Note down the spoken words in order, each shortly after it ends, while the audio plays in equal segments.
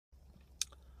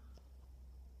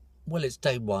Well, it's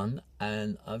day one,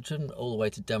 and I've driven all the way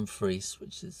to Dumfries,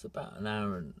 which is about an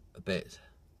hour and a bit.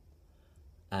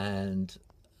 And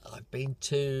I've been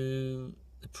to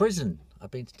the prison.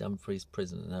 I've been to Dumfries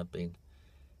Prison, and I've been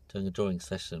doing a drawing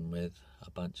session with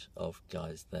a bunch of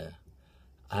guys there.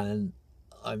 And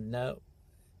I've now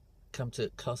come to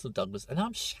Castle Douglas, and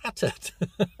I'm shattered.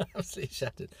 Absolutely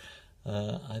shattered.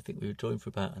 I think we were drawing for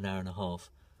about an hour and a half,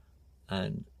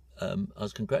 and I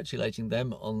was congratulating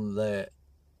them on their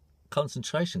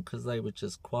concentration, because they were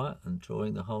just quiet and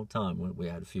drawing the whole time. We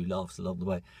had a few laughs along the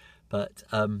way, but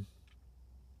I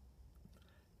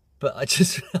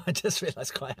just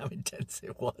realised quite how intense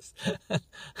it was, and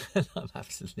I'm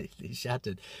absolutely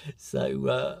shattered.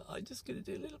 So I'm just going to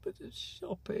do a little bit of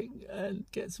shopping and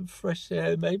get some fresh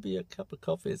air, maybe a cup of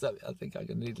coffee. I think I'm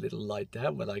going to need a little lie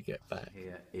down when I get back.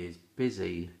 Here is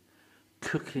busy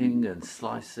cooking and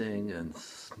slicing and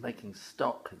making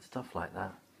stock and stuff like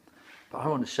that. But I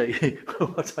want to show you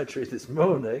what I drew this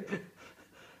morning.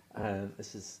 And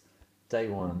this is day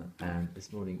one, and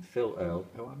this morning Phil Earle,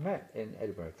 who I met in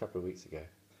Edinburgh a couple of weeks ago,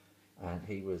 and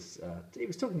he was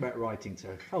talking about writing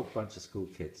to a whole bunch of school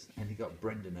kids, and he got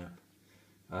Brendan up.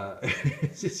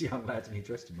 It's this young lad, and he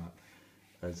dressed him up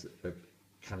as a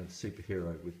kind of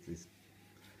superhero with this,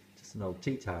 just an old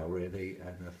tea towel really,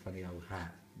 and a funny old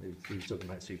hat. He was talking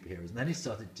about superheroes, and then he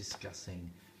started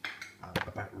discussing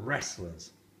about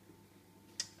wrestlers.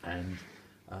 And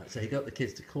so he got the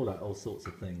kids to call out all sorts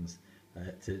of things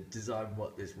to design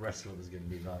what this wrestler was going to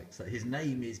be like. So his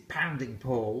name is Pounding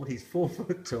Paul. He's 4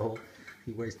 foot tall.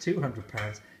 He weighs 200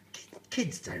 pounds.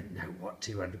 Kids don't know what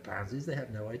 200 pounds is. They have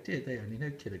no idea. They only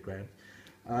know kilograms.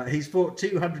 He's fought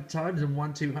 200 times and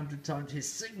won 200 times. His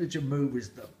signature move is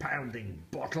the pounding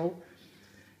bottle.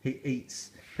 He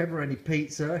eats pepperoni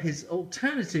pizza. His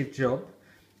alternative job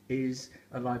is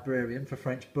a librarian for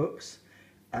French books.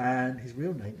 And his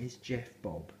real name is Jeff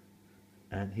Bob,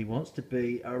 and he wants to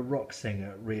be a rock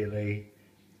singer really,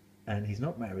 and he's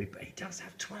not married, but he does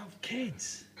have 12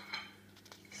 kids.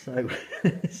 So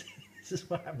this is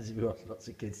what happens if you have lots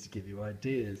of kids to give you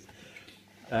ideas.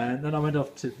 And then I went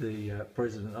off to the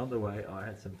prison, and on the way I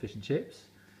had some fish and chips.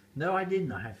 No, I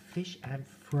didn't. I had fish and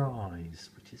fries,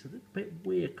 which is a little bit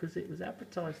weird because it was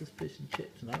advertised as fish and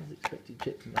chips, and I was expecting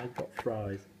chips, and I got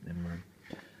fries. Never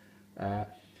mind.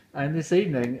 And this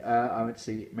evening, I went to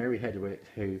see Mairi Hedderwick,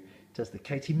 who does the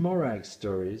Katie Morag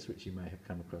stories, which you may have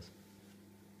come across.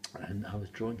 And I was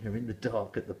drawing her in the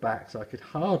dark at the back, so I could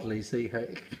hardly see her.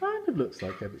 It kind of looks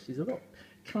like her, but she's a lot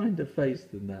kinder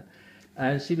faced than that.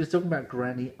 And she was talking about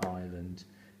Granny Island.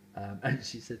 And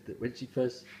she said that when she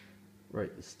first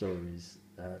wrote the stories,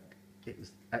 it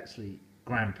was actually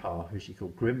Grandpa, who she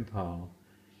called Grimpa.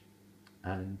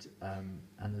 And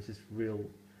there's this real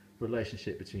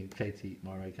relationship between Katie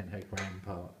Morag and her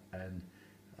grandpa, and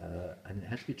it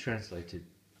had to be translated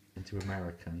into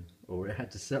American, or it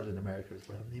had to sell in America as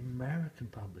well. And the American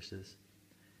publishers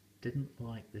didn't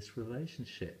like this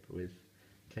relationship with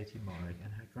Katie Morag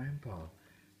and her grandpa,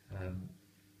 and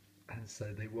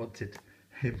so they wanted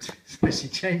him to. So she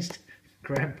changed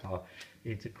Grandpa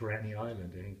into Granny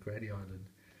Island, and Granny Island,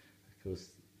 of course,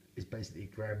 is basically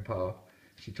Grandpa.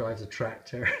 She drives a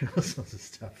tractor and all sorts of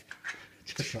stuff.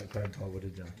 Just like Grandpa would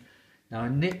have done. Now I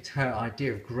nicked her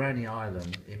idea of Granny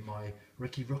Island in my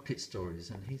Ricky Rocket stories,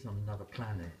 and he's on another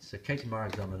planet. So Katie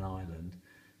Morag's on an island,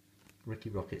 Ricky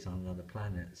Rocket's on another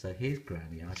planet. So here's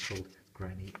Granny. I called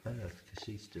Granny Earth because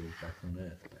she's still back on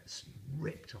Earth, but it's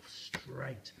ripped off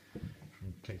straight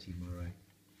from Katie Morag.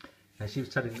 And she was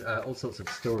telling all sorts of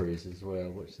stories as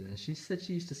well. And she said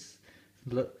she used to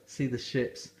see the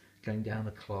ships going down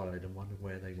the Clyde and wonder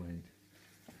where they went.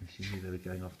 And she knew they were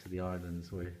going off to the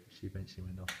islands where she eventually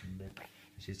went off and lived.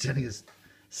 She was telling us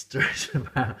stories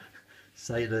about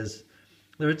sailors.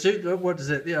 There were two. What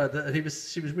is it? Yeah,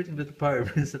 she was reading a little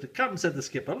poem and said, "Come," said the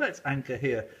skipper, "let's anchor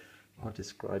here," while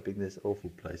describing this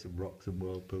awful place of rocks and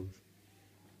whirlpools.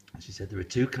 And she said there are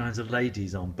two kinds of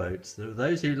ladies on boats. There are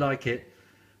those who like it,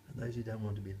 and those who don't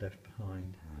want to be left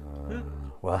behind.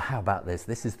 Well, how about this?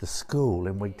 This is the school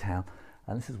in Wigtown.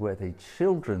 And this is where the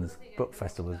Children's Book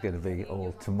Festival is going to be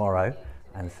all tomorrow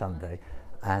and Sunday.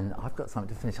 And I've got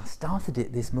something to finish. I started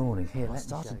it this morning. Here, I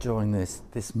started drawing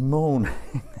this morning.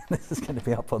 This is going to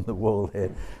be up on the wall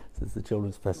here. This is the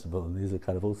Children's Festival, and these are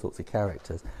kind of all sorts of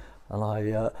characters.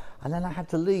 And then I had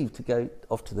to leave to go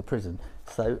off to the prison.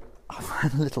 So I've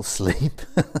had a little sleep.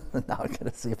 Now I'm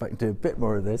going to see if I can do a bit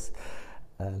more of this.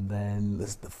 And then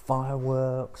there's the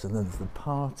fireworks, and then there's the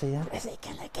party. And is it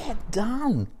going to get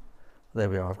done? There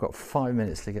we are. I've got 5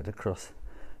 minutes to get across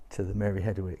to the Mairi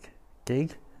Hedderwick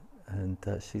gig, and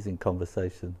she's in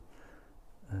conversation,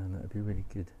 and it'd be really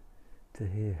good to to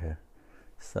hear.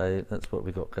 So that's what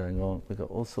we've got going on. We've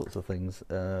got all sorts of things,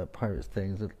 pirates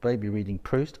things, little baby reading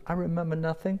Proust, I Remember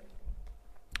Nothing,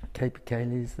 Caper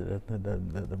Cayley's, the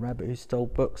rabbit who stole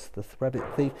books, the rabbit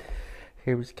thief.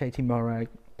 Here is Katie Morag,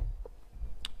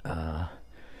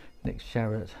 Nick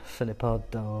Sharratt, Philip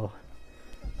Ardar,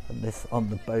 and this on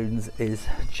the bones is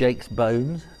Jake's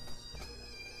Bones.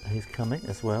 He's coming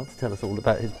as well to tell us all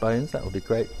about his bones. That would be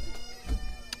great.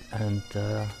 And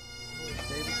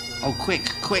oh,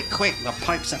 quick, quick, quick, the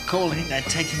pipes are calling. They're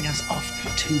taking us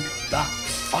off to the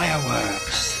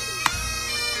fireworks.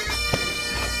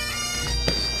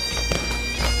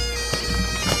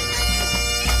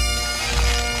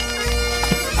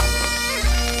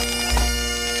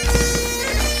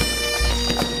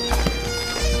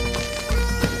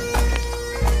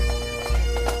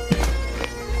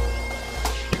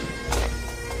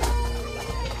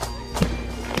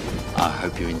 I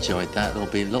hope you enjoyed that. There'll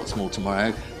be lots more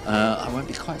tomorrow. I won't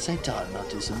be quite so tired, and I'll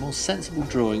do some more sensible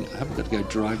drawing. I haven't got to go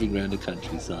driving around the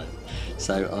countryside.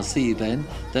 So I'll see you then.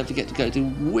 Don't forget to go to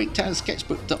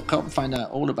wigtownsketchbook.com, find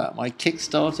out all about my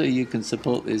Kickstarter. You can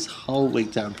support this whole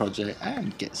Wigtown project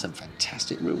and get some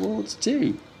fantastic rewards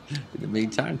too. In the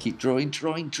meantime, keep drawing,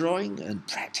 and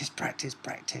practice.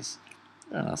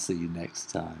 And I'll see you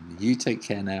next time. You take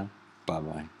care now.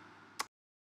 Bye-bye.